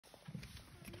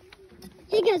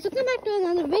Hey guys, welcome back to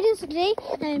another video. So today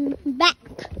I'm back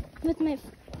with my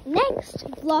next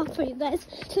vlog for you guys.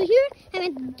 So here I'm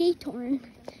at Geithoorn,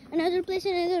 another place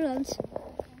in Netherlands.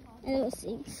 And I was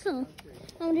seeing. So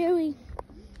around here we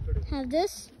have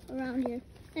this around here,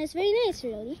 and it's very nice,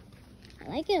 really. I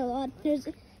like it a lot.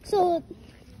 So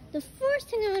the first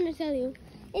thing I want to tell you,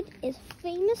 it is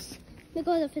famous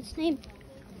because of its name.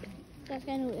 That's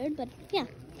kind of weird, but yeah,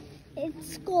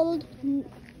 it's called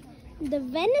the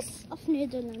Venice of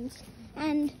Netherlands,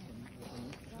 and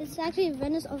it's actually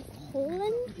Venice of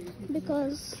Holland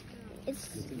because it's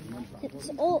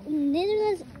old.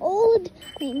 Netherlands' old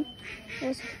name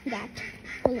was that,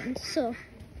 Holland. So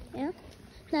yeah,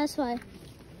 that's why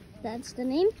that's the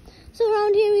name. So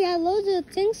around here we have loads of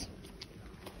things.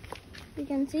 You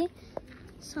can see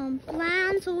some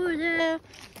plants over there.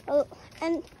 Oh,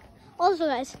 and also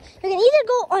guys, you can either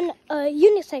go on a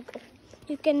unicycle,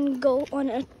 you can go on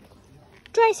a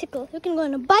tricycle, you can go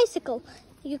on a bicycle.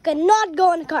 You cannot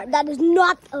go on a car. That is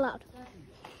not allowed.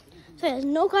 So there's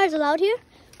no cars allowed here.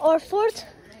 Or fourth,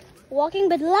 walking.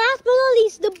 But last but not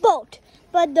least, the boat.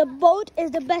 But the boat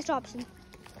is the best option.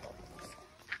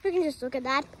 You can just look at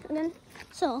that again.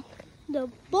 So the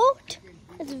boat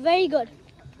is very good.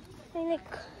 I mean,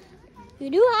 like, you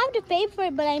do have to pay for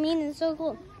it, but I mean, it's so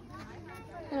cool.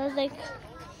 And I was like,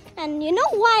 and you know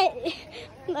why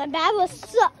my dad was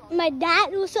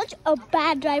such a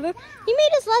bad driver? He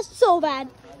made us last so bad.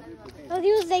 Because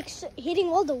he was like hitting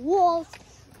all the walls,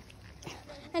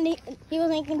 and he was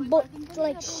making the boat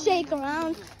like shake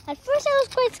around. At first I was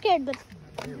quite scared, but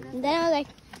then I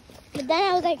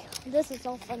was like, this is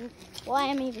so fun. Why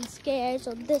am I even scared?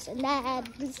 So this and that,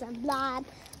 this and that.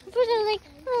 At first I was like,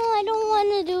 oh, I don't want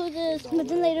to do this. But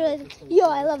then later I was like, yo,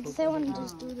 I love this. I want to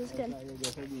just do this again.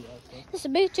 It's a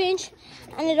big change.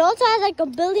 And it also has like a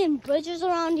billion bridges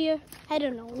around here. I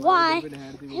don't know why.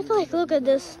 If like look at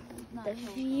this, the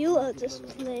view of this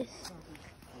place.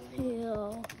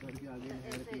 Yo.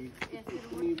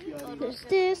 There's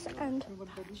this and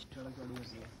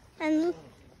look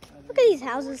at these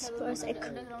houses for a sec.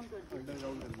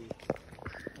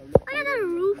 Look at the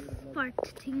roof part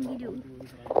thingy-doo.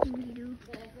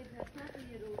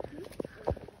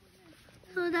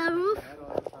 So the roof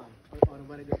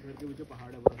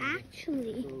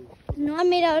actually is not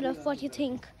made out of what you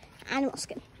think, animal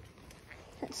skin.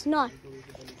 It's not.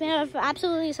 It's made out of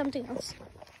absolutely something else.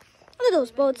 Look at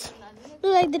those boats.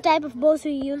 They're like the type of boats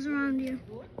we use around here.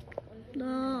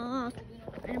 The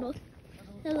boats.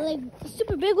 They're like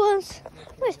super big ones,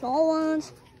 very small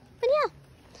ones. But yeah.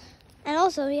 And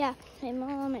also, yeah, my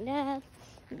mom, my dad,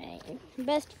 my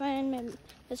best friend, my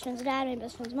best friend's dad, my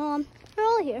best friend's mom, they're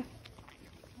all here.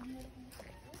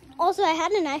 Also, I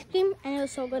had an ice cream and it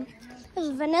was so good. It was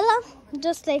vanilla,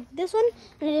 just like this one,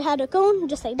 and it had a cone,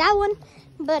 just like that one.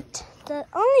 But the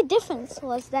only difference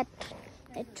was that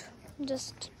it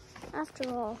just, after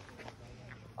all.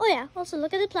 Oh yeah, also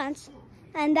look at the plants.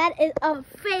 And that is a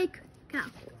fake cow.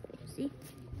 See?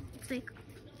 It's fake.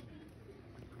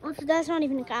 Also, that's not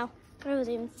even a cow. I was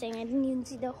even saying, I didn't even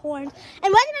see the horns.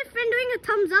 And why is my friend doing a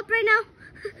thumbs up right now?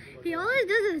 He always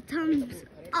does a thumbs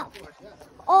up.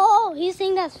 Oh, he's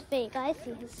saying that's fake. I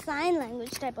see. His sign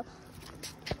language type of.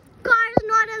 Cars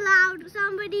not allowed.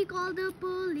 Somebody call the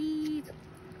police.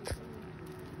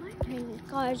 Why are there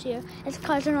cars here? As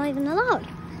cars are not even allowed.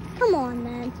 Come on,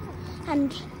 man.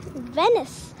 And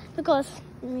Venice, because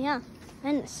yeah,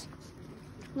 Venice.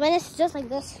 Venice is just like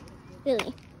this,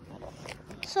 really.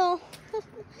 So.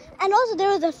 And also there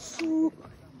was a food.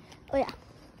 Oh yeah,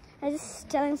 I was just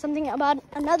telling something about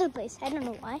another place. I don't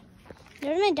know why.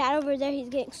 There's my dad over there. He's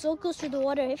getting so close to the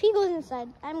water. If he goes inside,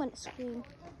 I'm gonna scream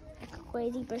like a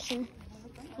crazy person.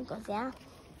 Because yeah.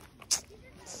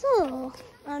 So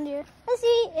around here, let's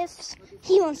see if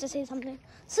he wants to say something.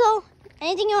 So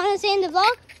anything you want to say in the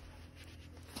vlog?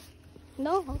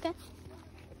 No, okay.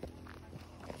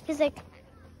 He's like,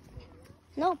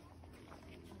 no.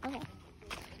 Okay.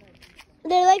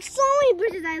 There are like so many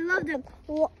bridges. I love them.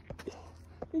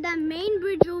 That main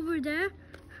bridge over there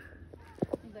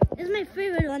is my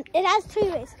favorite one. It has 3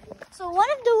 ways. So one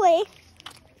of the way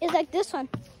is like this one.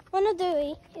 One of the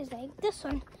way is like this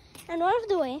one. And one of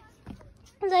the way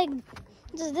is like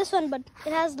just this one, but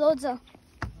it has loads of,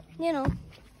 you know,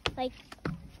 like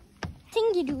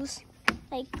thingy-doos.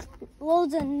 Like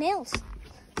loads of nails.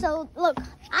 So look,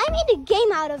 I made a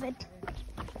game out of it.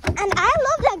 And I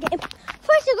love that game.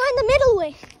 First, you go in the middle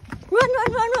way. Run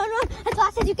as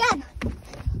fast as you can.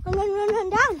 Run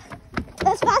down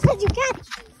as fast as you can.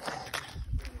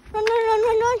 Run.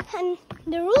 And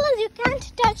the rule is you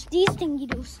can't touch these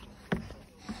thingy-doos.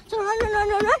 So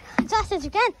run as fast as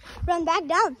you can. Run back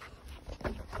down.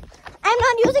 I'm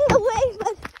not using the way,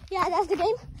 but yeah, that's the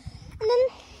game. And then,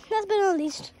 last but not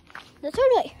least, the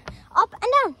third way, up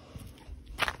and down.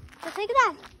 Just like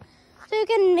that. So you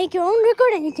can make your own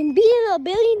record and you can beat it 1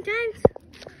 billion times.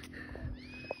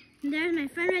 And there's my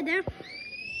friend right there.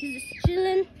 He's just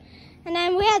chilling. And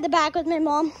I'm way at the back with my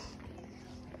mom.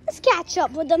 Let's catch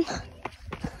up with them.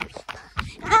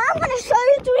 I'm gonna show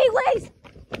you 3 ways.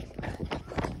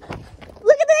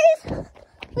 Look at these.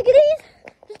 Look at these.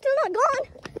 They're still not gone.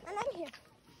 And I'm here.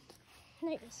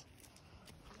 There it is.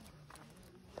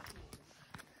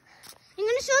 I'm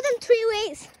gonna show them 3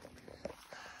 ways.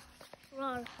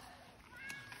 Roar.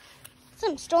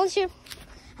 Some stones here.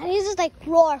 And he's just like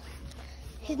roar.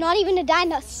 He's not even a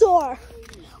dinosaur.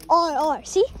 Or.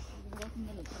 See?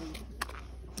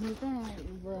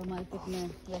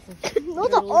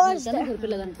 Those are oars there.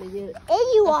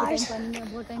 AURs.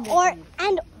 Or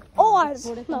and oars.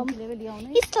 No.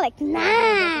 He's like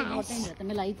nice.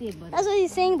 That's what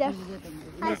he's saying there.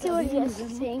 I see what he is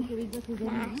saying.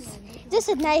 Nice. This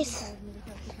is nice.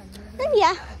 And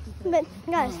yeah, but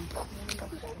guys,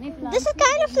 this is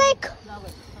kind of like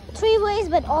 3 ways,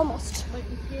 but almost.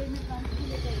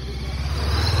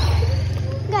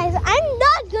 Guys, I'm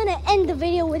not gonna end the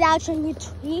video without showing you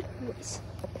 3 ways.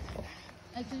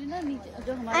 I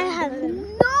have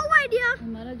no idea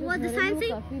what the sign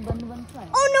says.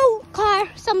 Oh no, car!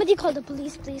 Somebody call the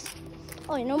police, please.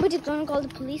 Oh, nobody's gonna call the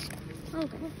police.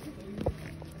 Okay.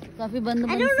 I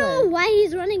don't know why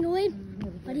he's running away,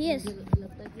 but he is.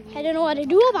 I don't know what to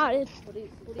do about it.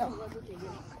 No.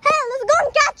 Hey, let's go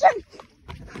and catch him!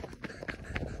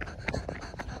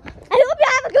 I hope you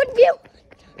have a good view.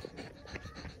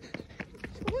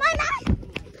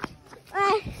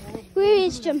 We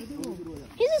reached him.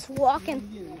 He's just walking.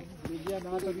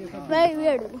 Very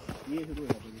weird.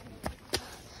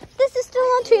 This is still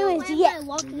on 3 ways. Yeah.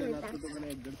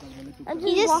 I'm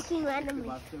just walking randomly.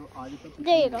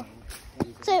 There you go.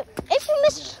 So if you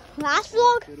missed last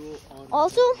vlog,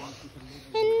 also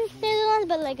in Netherlands,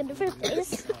 but like a different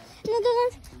place in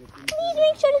Netherlands, please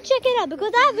make sure to check it out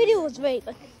because that video was very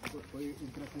good.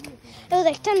 It was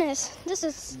like 10 minutes. This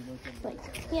is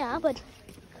like, yeah, but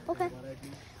okay.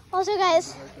 Also,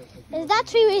 guys, is that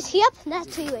 3 ways? Yep,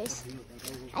 that's 3 ways.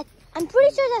 I'm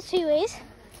pretty sure that's 3 ways.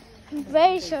 I'm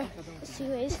very sure it's 3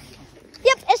 ways.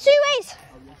 Yep, it's 3 ways.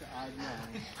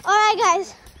 Alright,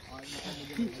 guys.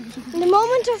 In the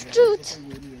moment of truth,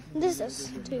 this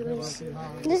is 3 ways.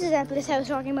 This is that place I was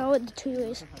talking about with the 3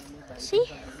 ways. See?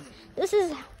 This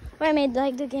is where I made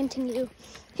like the game thing do.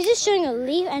 He's just showing a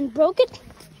leaf and broke it.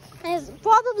 And he's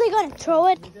probably gonna throw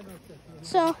it.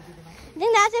 So I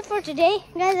think that's it for today.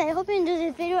 Guys, I hope you enjoyed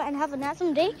this video and have an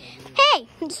awesome day. Hey,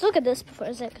 just look at this for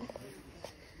a second.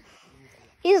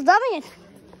 He's loving it.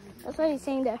 That's what he's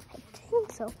saying there. I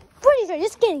think so. Pretty sure,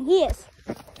 just kidding, he is.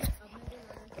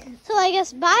 So I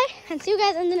guess bye and see you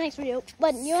guys in the next video.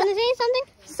 But you want to say something?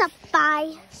 Sup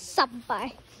bye. Sup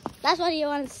bye. That's what he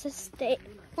wants to say.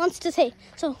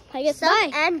 So I guess bye.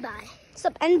 Sup and bye.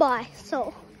 Sup and bye.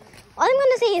 So all I'm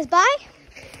gonna say is bye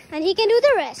and he can do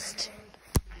the rest.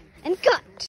 And cut.